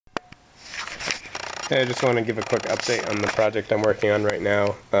Hey, I just want to give a quick update on the project I'm working on right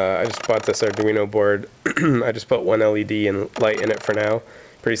now. I just bought this Arduino board. I just put one LED and light in it for now.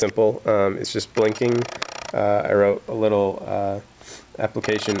 Pretty simple. It's just blinking. I wrote a little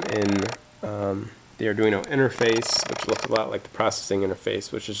application in the Arduino interface, which looks a lot like the processing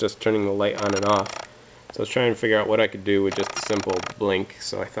interface, which is just turning the light on and off. So I was trying to figure out what I could do with just a simple blink.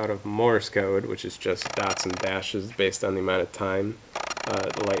 So I thought of Morse code, which is just dots and dashes based on the amount of time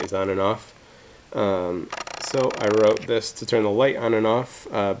the light is on and off. So I wrote this to turn the light on and off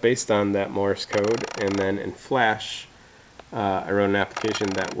based on that Morse code, and then in Flash I wrote an application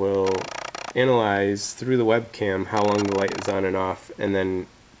that will analyze through the webcam how long the light is on and off, and then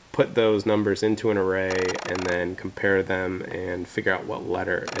put those numbers into an array and then compare them and figure out what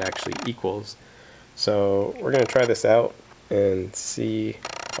letter it actually equals. So we're going to try this out and see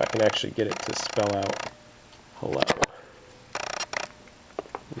if I can actually get it to spell out hello.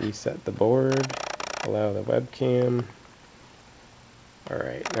 Reset the board, allow the webcam.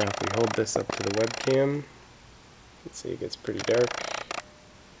 Alright, now if we hold this up to the webcam, let's see, it gets pretty dark.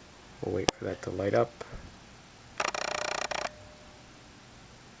 We'll wait for that to light up.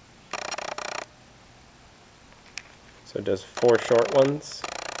 So it does 4 short ones,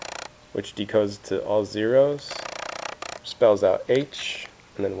 which decodes to all zeros, spells out H,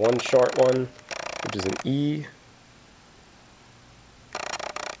 and then 1 short one, which is an E,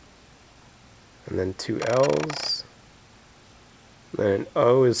 and then 2 L's, and then an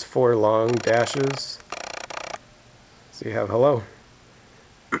O is 4 long dashes, so you have hello.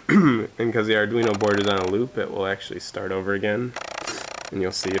 And because the Arduino board is on a loop, it will actually start over again, and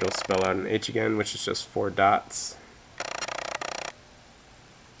you'll see it'll spell out an H again, which is just 4 dots.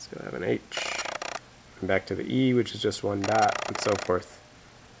 It's going to have an H, and back to the E, which is just 1 dot, and so forth.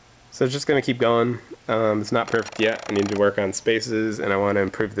 So it's just going to keep going. It's not perfect yet. I need to work on spaces, and I want to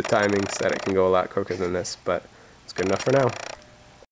improve the timing so that it can go a lot quicker than this, but it's good enough for now.